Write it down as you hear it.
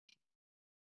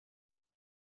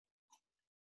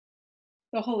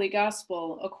The Holy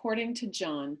Gospel according to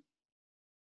John.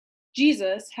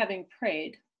 Jesus, having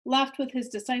prayed, left with his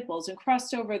disciples and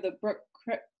crossed over the brook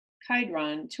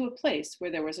Kidron to a place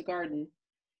where there was a garden.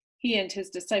 He and his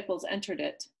disciples entered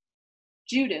it.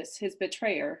 Judas, his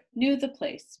betrayer, knew the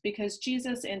place because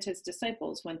Jesus and his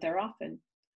disciples went there often.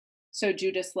 So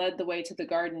Judas led the way to the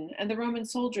garden, and the Roman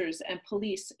soldiers and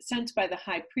police sent by the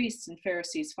high priests and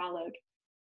Pharisees followed.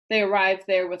 They arrived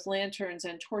there with lanterns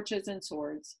and torches and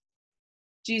swords.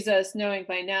 Jesus, knowing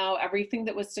by now everything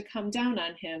that was to come down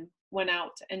on him, went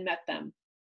out and met them.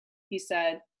 He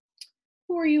said,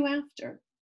 "Who are you after?"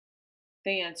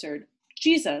 They answered,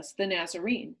 "Jesus, the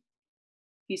Nazarene."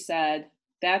 He said,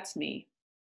 "That's me."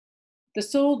 The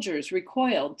soldiers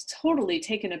recoiled, totally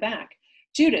taken aback.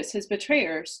 Judas, his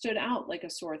betrayer, stood out like a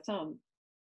sore thumb.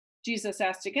 Jesus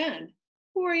asked again,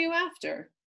 "Who are you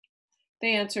after?"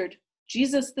 They answered,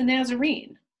 "Jesus, the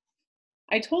Nazarene."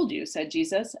 "I told you," said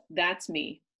Jesus, "that's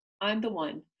me. I'm the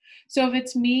one. So if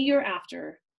it's me you're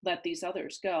after, let these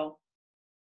others go."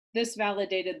 This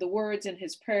validated the words in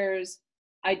his prayers,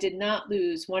 "I did not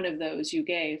lose one of those you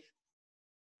gave."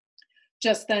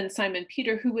 Just then Simon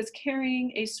Peter, who was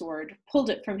carrying a sword, pulled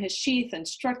it from his sheath and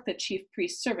struck the chief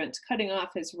priest's servant, cutting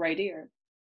off his right ear.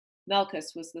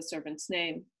 Malchus was the servant's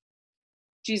name.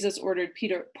 Jesus ordered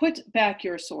Peter, "Put back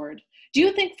your sword. Do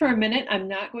you think for a minute I'm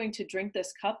not going to drink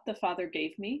this cup the Father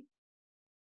gave me?"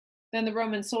 Then the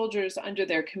Roman soldiers under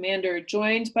their commander,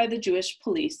 joined by the Jewish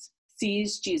police,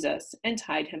 seized Jesus and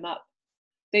tied him up.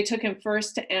 They took him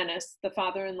first to Annas, the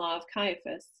father-in-law of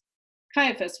Caiaphas.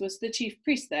 Caiaphas was the chief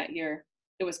priest that year.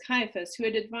 It was Caiaphas who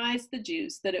had advised the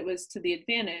Jews that it was to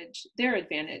their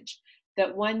advantage,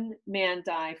 that one man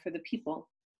die for the people.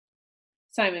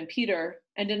 Simon Peter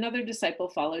and another disciple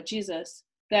followed Jesus.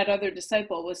 That other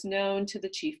disciple was known to the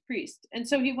chief priest, and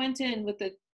so he went in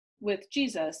with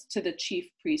Jesus to the chief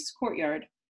priest's courtyard.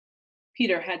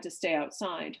 Peter had to stay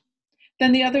outside.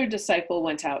 Then the other disciple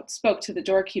went out, spoke to the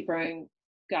doorkeeper, and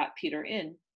got Peter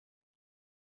in.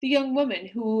 The young woman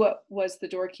who was the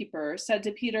doorkeeper said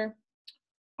to Peter,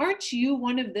 "Aren't you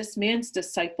one of this man's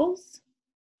disciples?"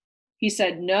 He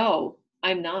said, "No,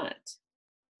 I'm not."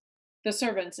 The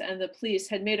servants and the police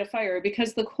had made a fire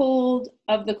because the cold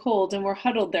and were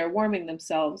huddled there warming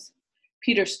themselves.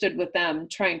 Peter stood with them,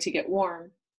 trying to get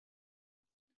warm.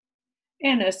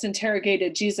 Annas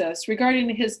interrogated Jesus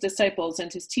regarding his disciples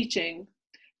and his teaching.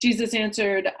 Jesus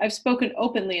answered, "I've spoken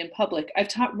openly in public. I've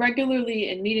taught regularly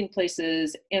in meeting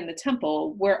places and the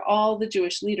temple where all the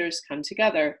Jewish leaders come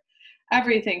together.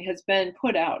 Everything has been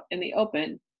put out in the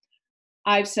open.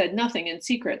 I've said nothing in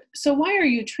secret. So why are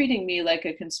you treating me like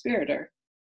a conspirator?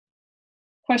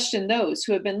 Question those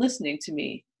who have been listening to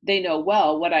me. They know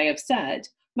well what I have said.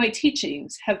 My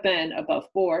teachings have been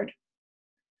above board."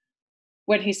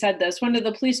 When he said this, one of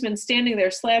the policemen standing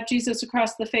there slapped Jesus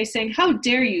across the face, saying, "How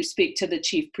dare you speak to the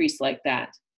chief priest like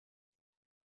that?"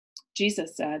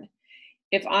 Jesus said,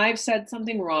 "If I've said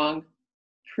something wrong,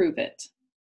 prove it.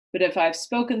 But if I've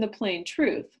spoken the plain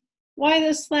truth, why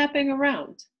this slapping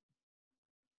around?"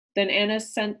 Then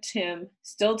Annas sent him,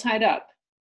 still tied up,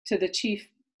 to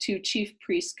chief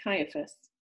priest Caiaphas.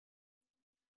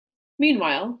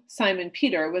 Meanwhile, Simon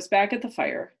Peter was back at the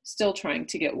fire, still trying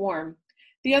to get warm.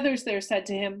 The others there said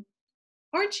to him,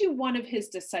 "Aren't you one of his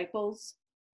disciples?"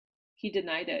 He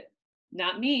denied it.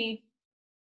 "Not me."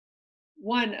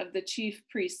 One of the chief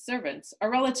priest's servants, a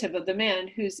relative of the man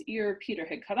whose ear Peter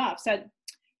had cut off, said,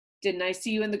 "Didn't I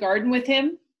see you in the garden with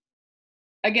him?"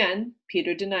 Again,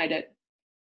 Peter denied it.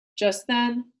 Just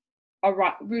then, a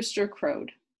rooster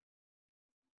crowed.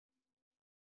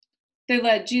 They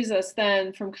led Jesus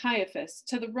then from Caiaphas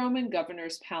to the Roman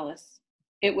governor's palace.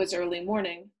 It was early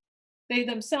morning. They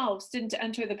themselves didn't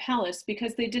enter the palace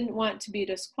because they didn't want to be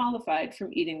disqualified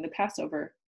from eating the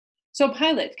Passover. So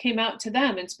Pilate came out to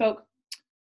them and spoke,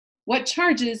 "What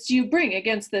charges do you bring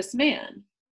against this man?"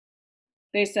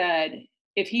 They said,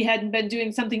 "If he hadn't been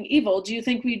doing something evil, do you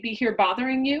think we'd be here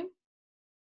bothering you?"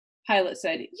 Pilate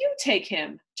said, "You take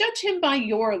him. Judge him by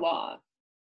your law."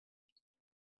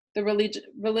 The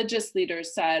religious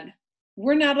leaders said,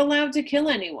 "We're not allowed to kill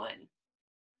anyone."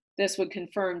 This would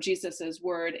confirm Jesus'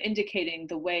 word, indicating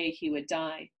the way he would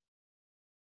die.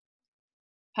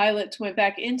 Pilate went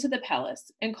back into the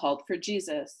palace and called for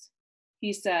Jesus.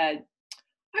 He said,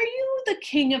 "Are you the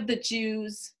king of the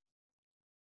Jews?"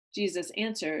 Jesus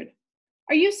answered,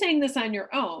 "Are you saying this on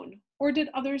your own, or did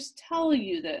others tell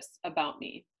you this about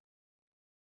me?"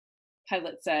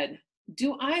 Pilate said,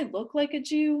 "Do I look like a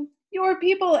Jew? Your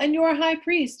people and your high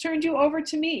priest turned you over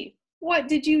to me. What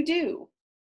did you do?"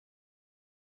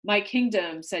 "My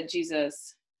kingdom," said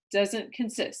Jesus, "doesn't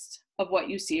consist of what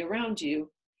you see around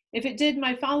you. If it did,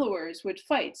 my followers would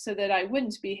fight so that I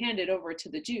wouldn't be handed over to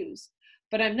the Jews.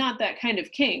 But I'm not that kind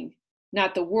of king,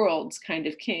 not the world's kind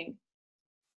of king."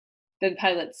 Then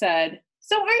Pilate said,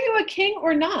 "So are you a king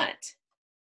or not?"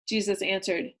 Jesus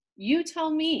answered, "You tell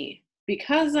me.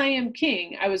 Because I am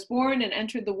king, I was born and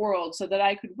entered the world so that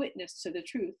I could witness to the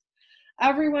truth.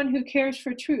 Everyone who cares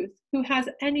for truth, who has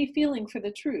any feeling for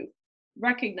the truth,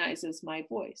 recognizes my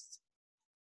voice."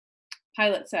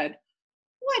 Pilate said,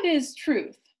 "What is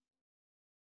truth?"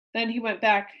 Then he went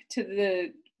back to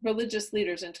the religious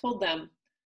leaders and told them,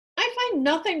 "I find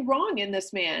nothing wrong in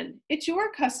this man. It's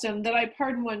your custom that I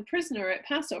pardon one prisoner at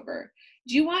Passover.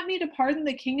 Do you want me to pardon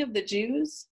the king of the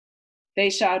Jews?" They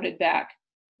shouted back,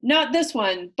 "Not this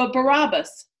one, but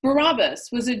Barabbas.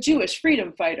 Barabbas was a Jewish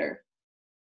freedom fighter."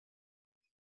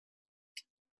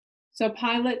 So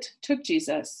Pilate took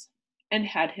Jesus and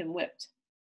had him whipped.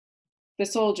 The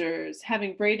soldiers,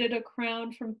 having braided a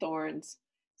crown from thorns,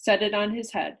 set it on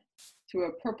his head, threw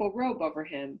a purple robe over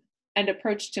him, and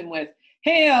approached him with,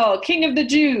 "Hail, King of the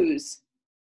Jews!"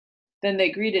 Then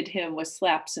they greeted him with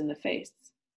slaps in the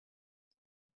face.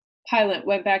 Pilate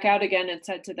went back out again and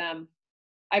said to them,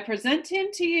 "I present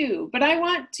him to you, but I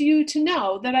want you to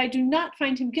know that I do not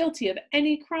find him guilty of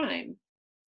any crime."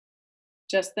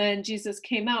 Just then Jesus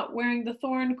came out wearing the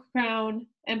thorn crown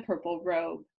and purple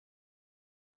robe.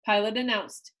 Pilate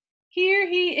announced, "Here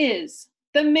he is,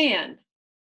 the man."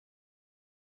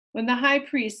 When the high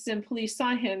priests and police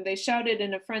saw him, they shouted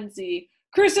in a frenzy,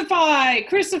 "Crucify!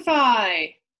 Crucify!"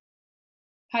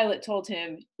 Pilate told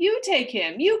him, "You take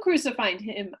him, you crucified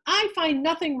him. I find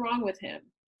nothing wrong with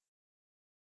him."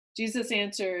 Jesus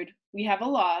answered, "We have a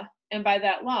law, and by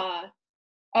that law,"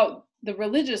 the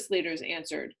religious leaders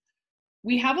answered,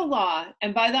 "We have a law,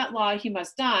 and by that law he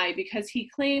must die because he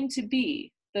claimed to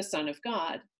be the Son of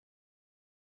God."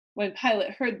 When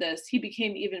Pilate heard this, he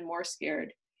became even more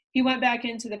scared. He went back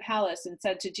into the palace and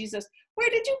said to Jesus, "Where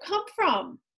did you come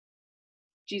from?"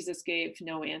 Jesus gave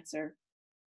no answer.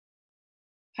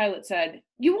 Pilate said,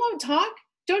 "You won't talk?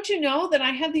 Don't you know that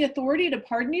I have the authority to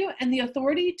pardon you and the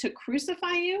authority to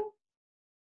crucify you?"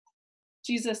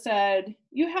 Jesus said,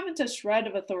 "You haven't a shred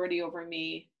of authority over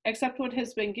me, except what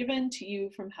has been given to you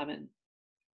from heaven.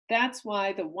 That's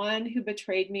why the one who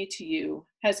betrayed me to you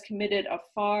has committed a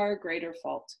far greater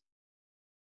fault."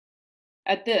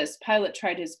 At this, Pilate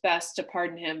tried his best to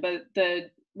pardon him, but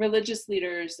the religious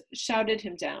leaders shouted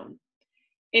him down.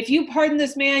 "If you pardon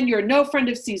this man, you're no friend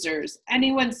of Caesar's.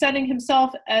 Anyone setting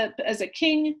himself up as a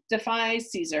king defies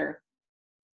Caesar."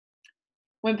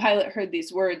 When Pilate heard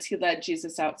these words, he led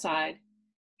Jesus outside.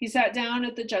 He sat down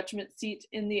at the judgment seat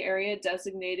in the area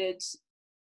designated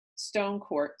Stone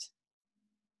Court.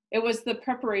 It was the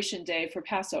preparation day for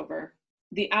Passover.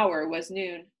 The hour was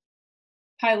noon.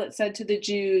 Pilate said to the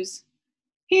Jews,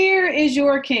 "Here is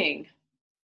your king."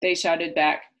 They shouted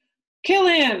back, "Kill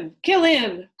him! Kill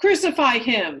him! Crucify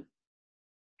him!"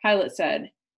 Pilate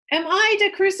said, "Am I to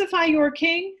crucify your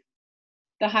king?"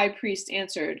 The high priest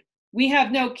answered, "We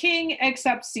have no king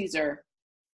except Caesar."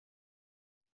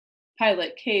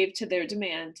 Pilate caved to their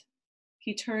demand.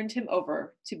 He turned him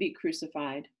over to be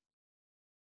crucified.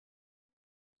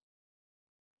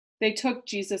 They took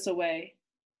Jesus away.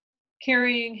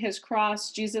 Carrying his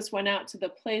cross, Jesus went out to the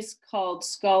place called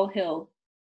Skull Hill,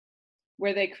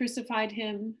 where they crucified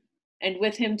him, and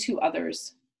with him two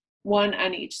others, one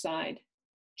on each side,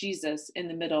 Jesus in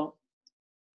the middle.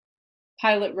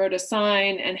 Pilate wrote a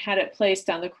sign and had it placed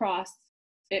on the cross.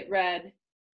 It read,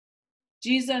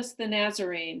 "Jesus the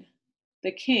Nazarene,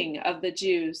 the King of the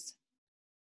Jews."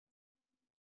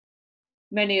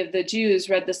 Many of the Jews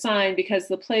read the sign because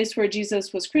the place where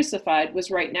Jesus was crucified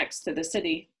was right next to the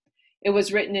city. It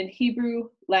was written in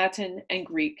Hebrew, Latin, and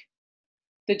Greek.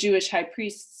 The Jewish high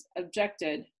priests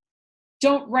objected.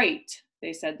 "Don't write,"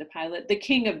 they said to Pilate, "the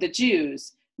King of the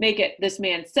Jews. Make it, this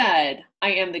man said,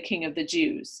 'I am the King of the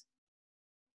Jews.'"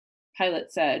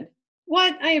 Pilate said,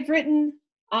 "What I have written,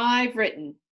 I've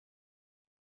written."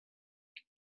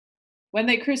 When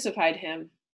they crucified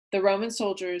him, the Roman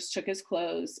soldiers took his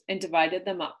clothes and divided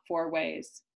them up 4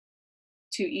 ways,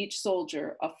 to each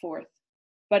soldier a fourth.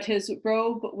 But his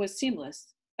robe was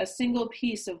seamless, a single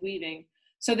piece of weaving.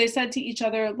 So they said to each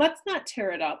other, "Let's not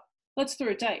tear it up. Let's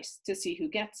throw dice to see who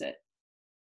gets it."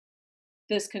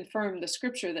 This confirmed the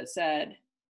scripture that said,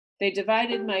 "They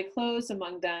divided my clothes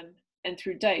among them and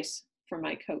threw dice for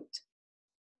my coat."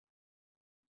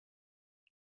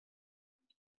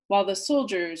 While the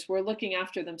soldiers were looking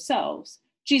after themselves,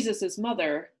 Jesus'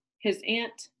 mother, his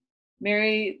aunt,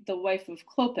 Mary, the wife of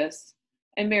Clopas,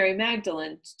 and Mary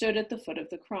Magdalene stood at the foot of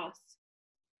the cross.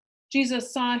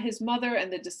 Jesus saw his mother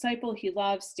and the disciple he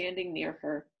loved standing near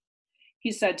her.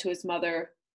 He said to his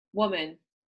mother, "Woman,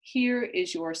 here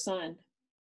is your son."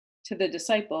 To the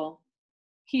disciple,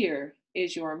 "Here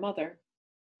is your mother."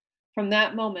 From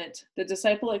that moment, the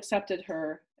disciple accepted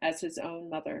her as his own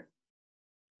mother.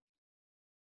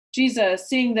 Jesus,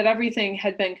 seeing that everything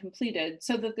had been completed,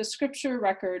 so that the scripture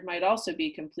record might also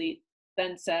be complete,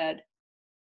 then said,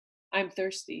 "I'm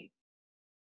thirsty."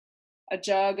 A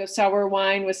jug of sour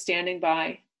wine was standing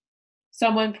by.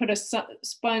 Someone put a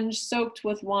sponge soaked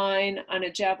with wine on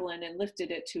a javelin and lifted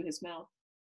it to his mouth.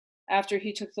 After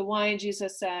he took the wine,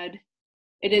 Jesus said,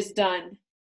 "It is done,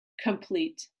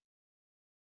 complete."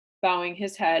 Bowing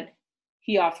his head,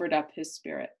 he offered up his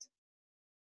spirit.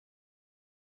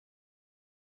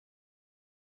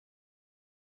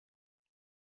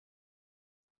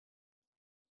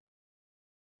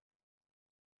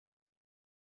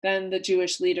 Then the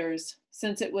Jewish leaders,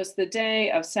 since it was the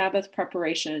day of Sabbath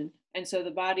preparation, and so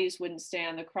the bodies wouldn't stay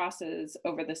on the crosses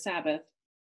over the Sabbath,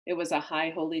 it was a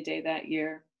high holy day that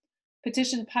year,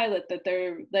 petitioned Pilate that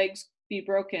their legs be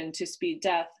broken to speed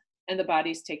death and the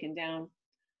bodies taken down.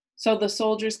 So the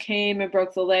soldiers came and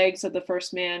broke the legs of the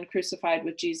first man crucified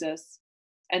with Jesus,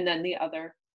 and then the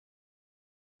other.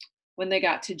 When they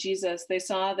got to Jesus, they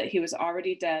saw that he was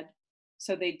already dead,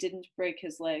 so they didn't break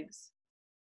his legs.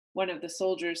 One of the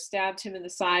soldiers stabbed him in the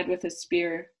side with a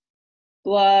spear.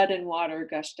 Blood and water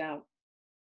gushed out.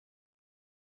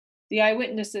 The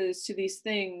eyewitnesses to these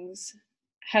things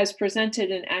has presented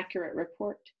an accurate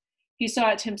report. He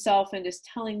saw it himself and is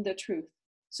telling the truth,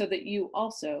 so that you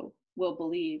also will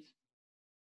believe.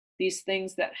 These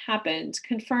things that happened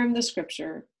confirm the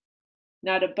scripture.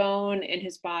 Not a bone in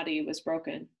his body was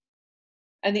broken.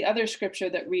 And the other scripture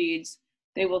that reads,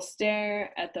 "They will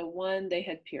stare at the one they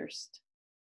had pierced."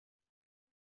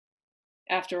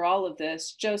 After all of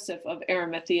this, Joseph of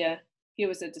Arimathea, he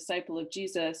was a disciple of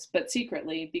Jesus, but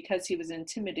secretly, because he was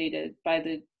intimidated by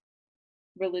the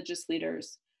religious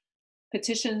leaders,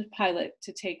 petitioned Pilate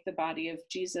to take the body of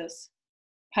Jesus.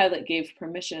 Pilate gave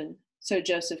permission, so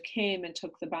Joseph came and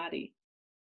took the body.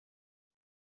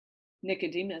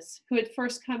 Nicodemus, who had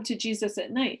first come to Jesus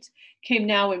at night, came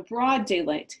now in broad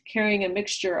daylight, carrying a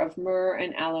mixture of myrrh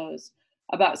and aloes,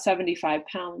 about 75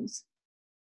 pounds.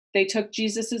 They took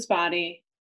Jesus' body,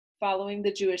 following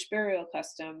the Jewish burial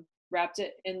custom, wrapped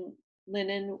it in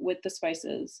linen with the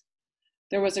spices.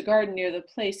 There was a garden near the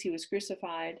place he was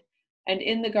crucified, and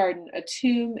in the garden a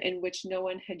tomb in which no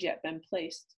one had yet been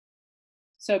placed.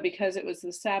 So because it was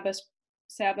the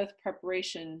Sabbath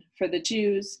preparation for the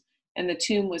Jews, and the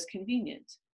tomb was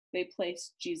convenient, they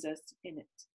placed Jesus in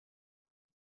it.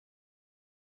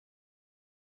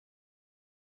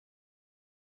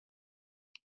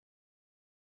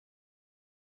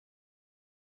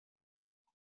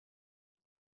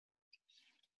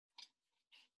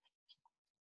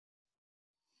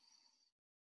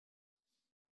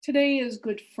 Today is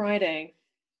Good Friday.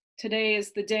 Today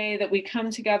is the day that we come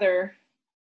together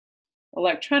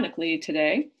electronically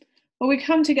today, but we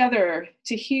come together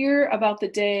to hear about the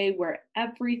day where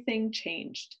everything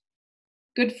changed.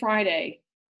 Good Friday,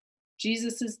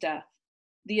 Jesus' death,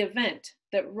 the event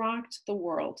that rocked the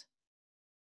world.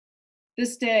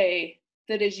 This day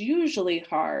that is usually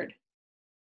hard,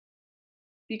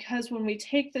 because when we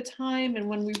take the time and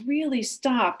when we really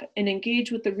stop and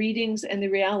engage with the readings and the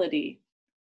reality,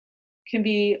 can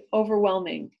be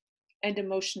overwhelming and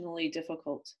emotionally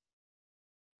difficult.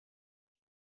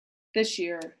 This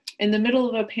year, in the middle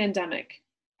of a pandemic,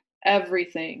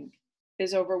 everything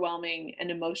is overwhelming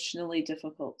and emotionally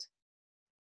difficult.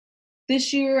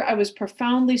 This year, I was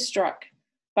profoundly struck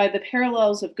by the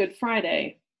parallels of Good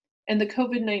Friday and the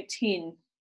COVID-19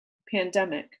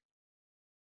 pandemic.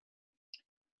 I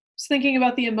was thinking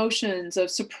about the emotions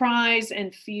of surprise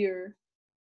and fear,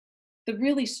 the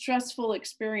really stressful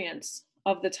experience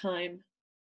of the time,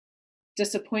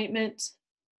 disappointment,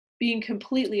 being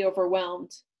completely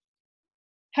overwhelmed,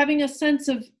 having a sense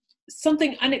of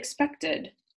something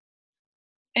unexpected.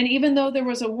 And even though there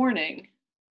was a warning,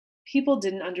 people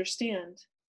didn't understand.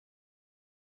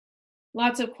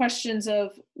 Lots of questions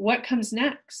of what comes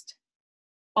next,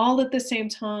 all at the same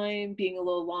time being a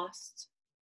little lost,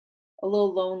 a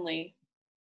little lonely,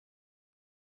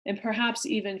 and perhaps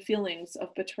even feelings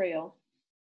of betrayal.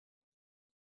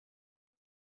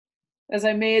 As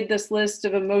I made this list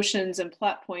of emotions and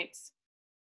plot points,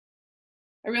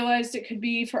 I realized it could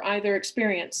be for either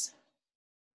experience.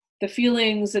 The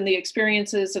feelings and the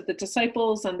experiences of the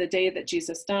disciples on the day that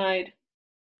Jesus died,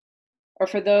 or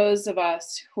for those of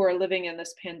us who are living in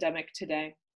this pandemic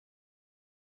today.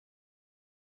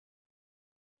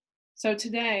 So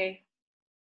today,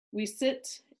 we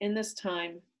sit in this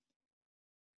time,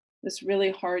 this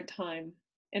really hard time,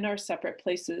 in our separate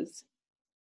places.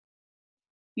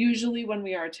 Usually when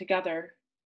we are together,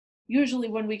 usually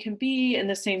when we can be in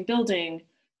the same building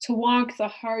to walk the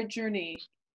hard journey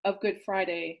of Good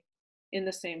Friday in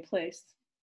the same place.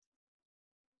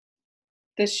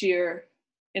 This year,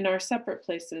 in our separate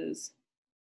places,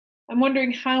 I'm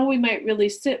wondering how we might really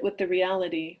sit with the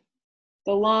reality,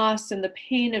 the loss and the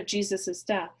pain of Jesus'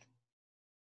 death,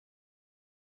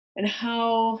 and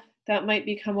how that might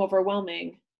become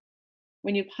overwhelming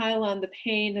when you pile on the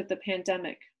pain of the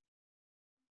pandemic.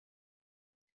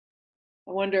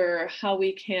 I wonder how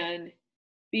we can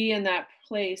be in that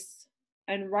place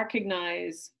and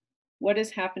recognize what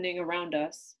is happening around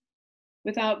us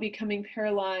without becoming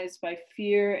paralyzed by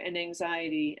fear and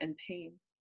anxiety and pain.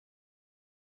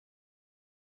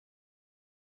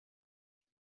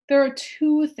 There are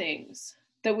two things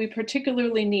that we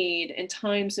particularly need in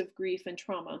times of grief and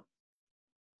trauma.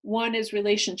 One is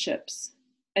relationships,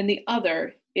 and the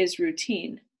other is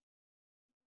routine.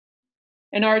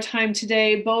 In our time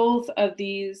today, both of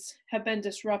these have been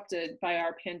disrupted by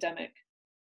our pandemic.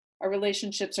 Our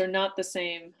relationships are not the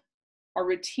same. Our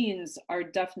routines are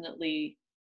definitely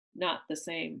not the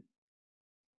same.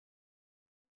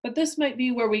 But this might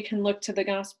be where we can look to the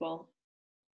gospel,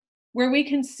 where we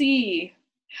can see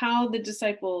how the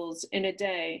disciples in a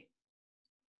day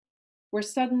were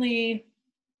suddenly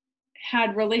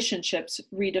had relationships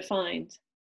redefined.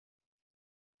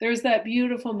 There's that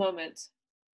beautiful moment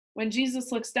when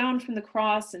Jesus looks down from the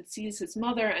cross and sees his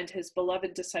mother and his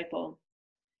beloved disciple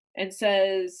and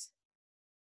says,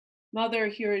 "Mother,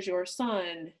 here is your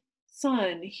son.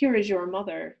 Son, here is your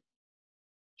mother."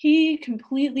 He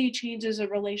completely changes a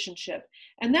relationship.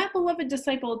 And that beloved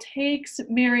disciple takes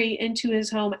Mary into his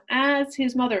home as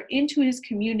his mother, into his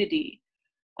community.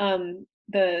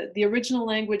 The original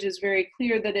language is very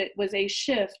clear that it was a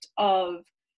shift of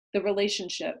the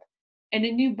relationship, and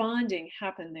a new bonding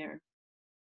happened there.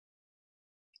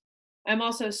 I'm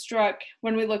also struck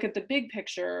when we look at the big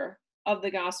picture of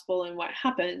the gospel and what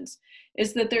happens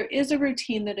is that there is a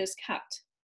routine that is kept.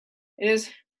 It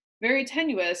is very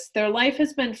tenuous. Their life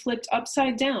has been flipped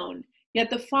upside down, yet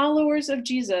the followers of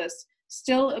Jesus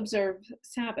still observe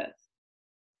Sabbath.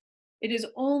 It is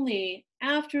only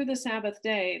after the Sabbath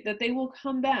day that they will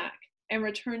come back and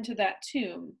return to that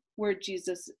tomb where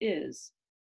Jesus is.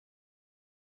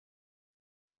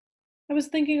 I was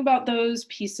thinking about those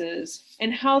pieces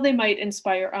and how they might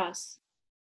inspire us.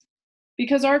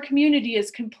 Because our community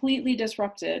is completely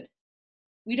disrupted.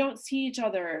 We don't see each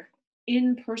other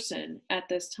in person at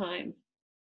this time.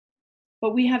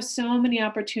 But we have so many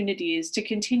opportunities to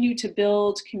continue to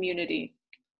build community.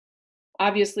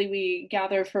 Obviously, we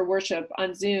gather for worship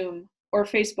on Zoom or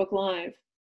Facebook Live.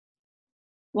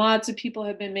 Lots of people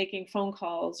have been making phone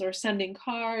calls or sending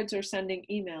cards or sending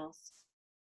emails.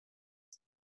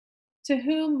 To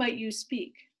whom might you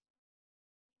speak?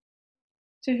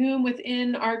 To whom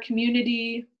within our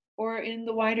community or in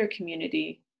the wider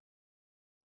community?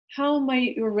 How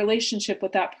might your relationship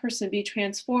with that person be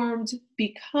transformed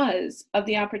because of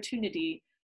the opportunity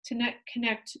to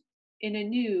connect in a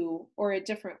new or a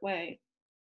different way?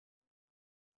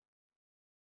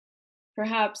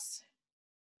 Perhaps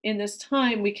in this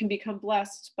time, we can become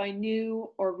blessed by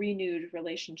new or renewed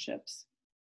relationships.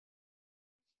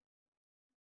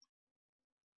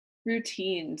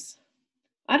 Routines.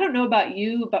 I don't know about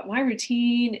you, but my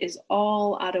routine is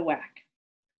all out of whack.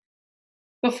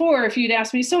 Before, if you'd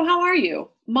asked me, "So how are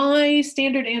you?" my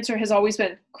standard answer has always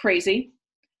been crazy,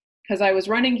 because I was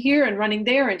running here and running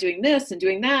there and doing this and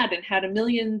doing that and had a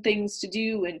million things to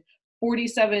do and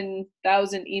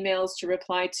 47,000 emails to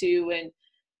reply to and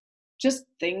just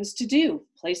things to do,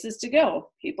 places to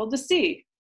go, people to see.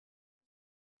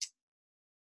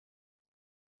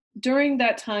 During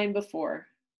that time before,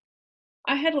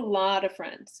 I had a lot of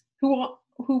friends who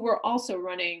were also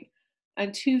running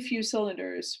on too few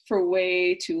cylinders for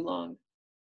way too long.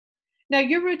 Now,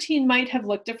 your routine might have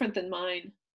looked different than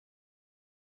mine,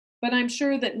 but I'm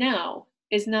sure that now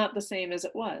is not the same as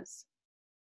it was.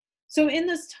 So in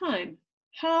this time,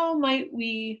 how might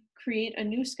we create a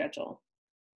new schedule?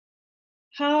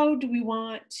 How do we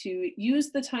want to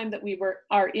use the time that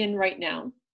are in right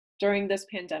now during this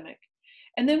pandemic?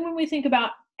 And then when we think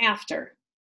about after,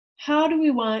 how do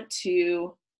we want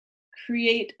to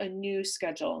create a new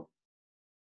schedule?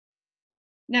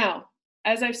 Now,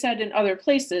 as I've said in other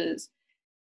places,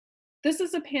 this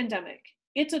is a pandemic.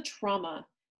 It's a trauma.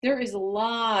 There is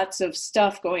lots of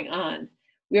stuff going on.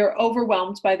 We are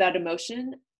overwhelmed by that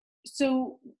emotion.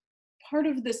 So part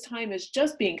of this time is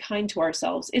just being kind to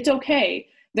ourselves. It's okay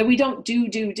that we don't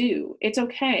do. It's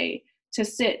okay to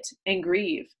sit and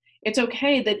grieve. It's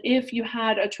okay that if you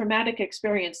had a traumatic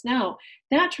experience now,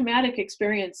 that traumatic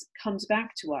experience comes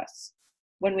back to us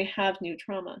when we have new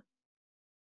trauma.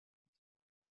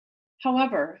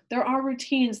 However, there are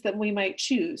routines that we might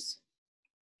choose.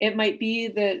 It might be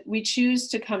that we choose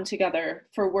to come together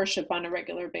for worship on a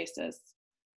regular basis.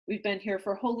 We've been here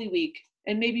for Holy Week,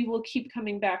 and maybe we'll keep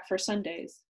coming back for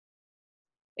Sundays.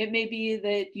 It may be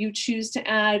that you choose to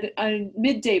add a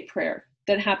midday prayer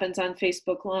that happens on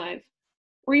Facebook Live,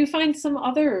 or you find some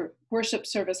other worship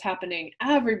service happening.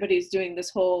 Everybody's doing this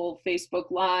whole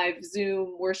Facebook Live,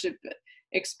 Zoom worship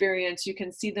experience. You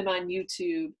can see them on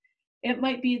YouTube. It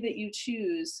might be that you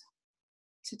choose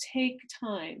to take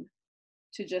time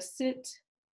to just sit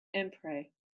and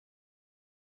pray.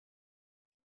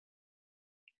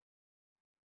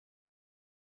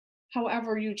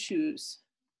 However you choose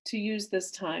to use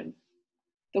this time,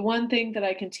 the one thing that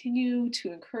I continue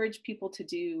to encourage people to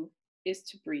do is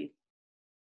to breathe.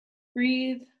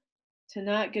 Breathe to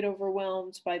not get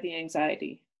overwhelmed by the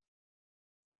anxiety.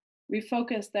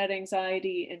 Refocus that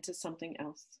anxiety into something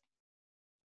else.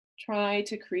 Try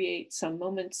to create some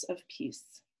moments of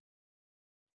peace.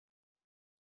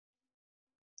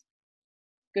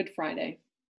 Good Friday.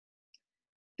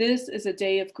 This is a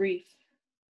day of grief,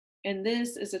 and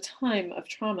this is a time of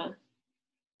trauma.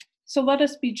 So let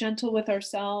us be gentle with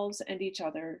ourselves and each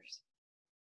other.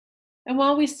 And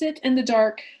while we sit in the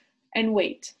dark and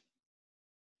wait,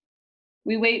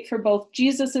 we wait for both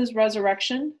Jesus's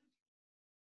resurrection.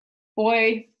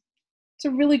 Boy, it's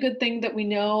a really good thing that we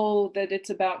know that it's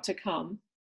about to come.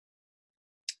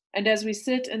 And as we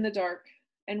sit in the dark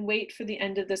and wait for the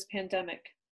end of this pandemic,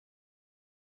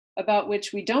 about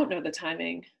which we don't know the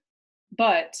timing,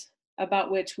 but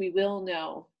about which we will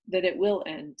know that it will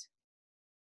end,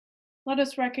 let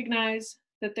us recognize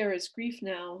that there is grief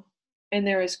now and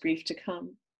there is grief to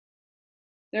come.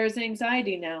 There is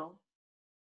anxiety now,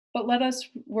 but let us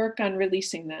work on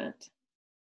releasing that.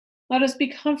 Let us be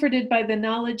comforted by the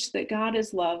knowledge that God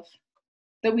is love,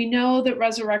 that we know that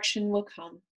resurrection will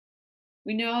come.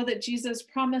 We know that Jesus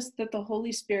promised that the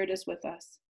Holy Spirit is with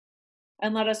us.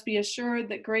 And let us be assured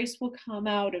that grace will come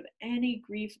out of any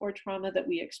grief or trauma that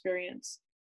we experience,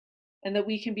 and that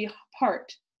we can be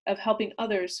part of helping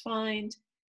others find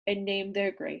and name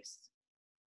their grace.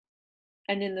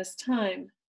 And in this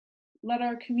time, let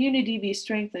our community be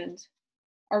strengthened,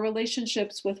 our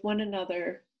relationships with one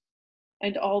another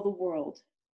and all the world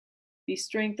be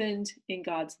strengthened in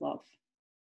God's love.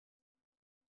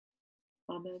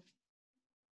 Amen.